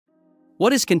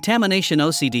What is contamination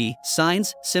OCD,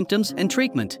 signs, symptoms, and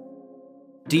treatment?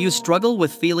 Do you struggle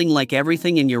with feeling like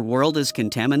everything in your world is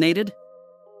contaminated?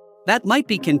 That might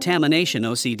be contamination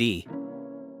OCD.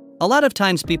 A lot of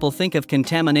times people think of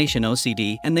contamination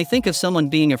OCD and they think of someone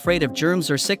being afraid of germs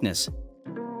or sickness.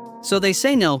 So they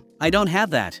say, no, I don't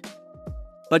have that.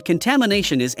 But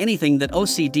contamination is anything that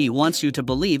OCD wants you to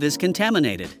believe is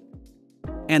contaminated.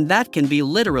 And that can be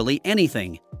literally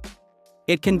anything.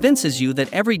 It convinces you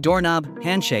that every doorknob,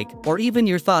 handshake, or even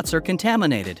your thoughts are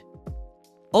contaminated.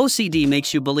 OCD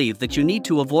makes you believe that you need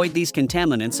to avoid these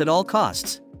contaminants at all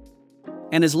costs.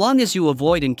 And as long as you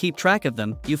avoid and keep track of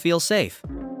them, you feel safe.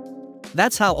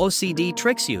 That's how OCD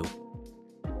tricks you.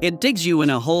 It digs you in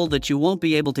a hole that you won't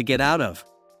be able to get out of.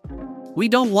 We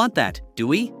don't want that, do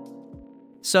we?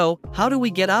 So, how do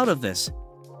we get out of this?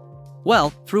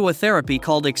 Well, through a therapy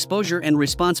called exposure and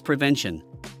response prevention.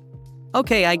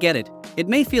 Okay, I get it. It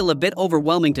may feel a bit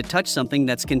overwhelming to touch something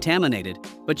that's contaminated,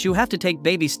 but you have to take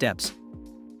baby steps.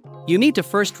 You need to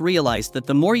first realize that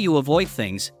the more you avoid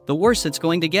things, the worse it's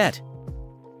going to get.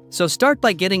 So start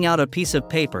by getting out a piece of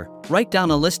paper, write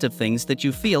down a list of things that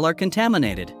you feel are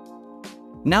contaminated.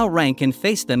 Now rank and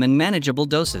face them in manageable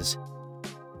doses.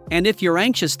 And if your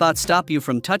anxious thoughts stop you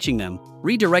from touching them,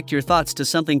 redirect your thoughts to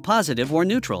something positive or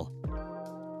neutral.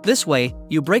 This way,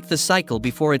 you break the cycle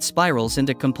before it spirals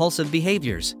into compulsive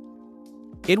behaviors.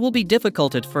 It will be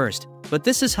difficult at first, but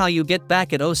this is how you get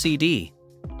back at OCD.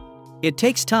 It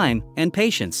takes time and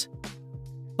patience.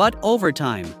 But over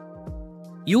time,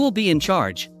 you will be in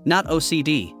charge, not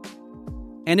OCD.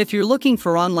 And if you're looking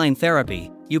for online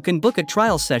therapy, you can book a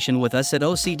trial session with us at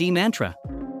OCD Mantra.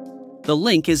 The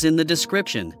link is in the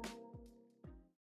description.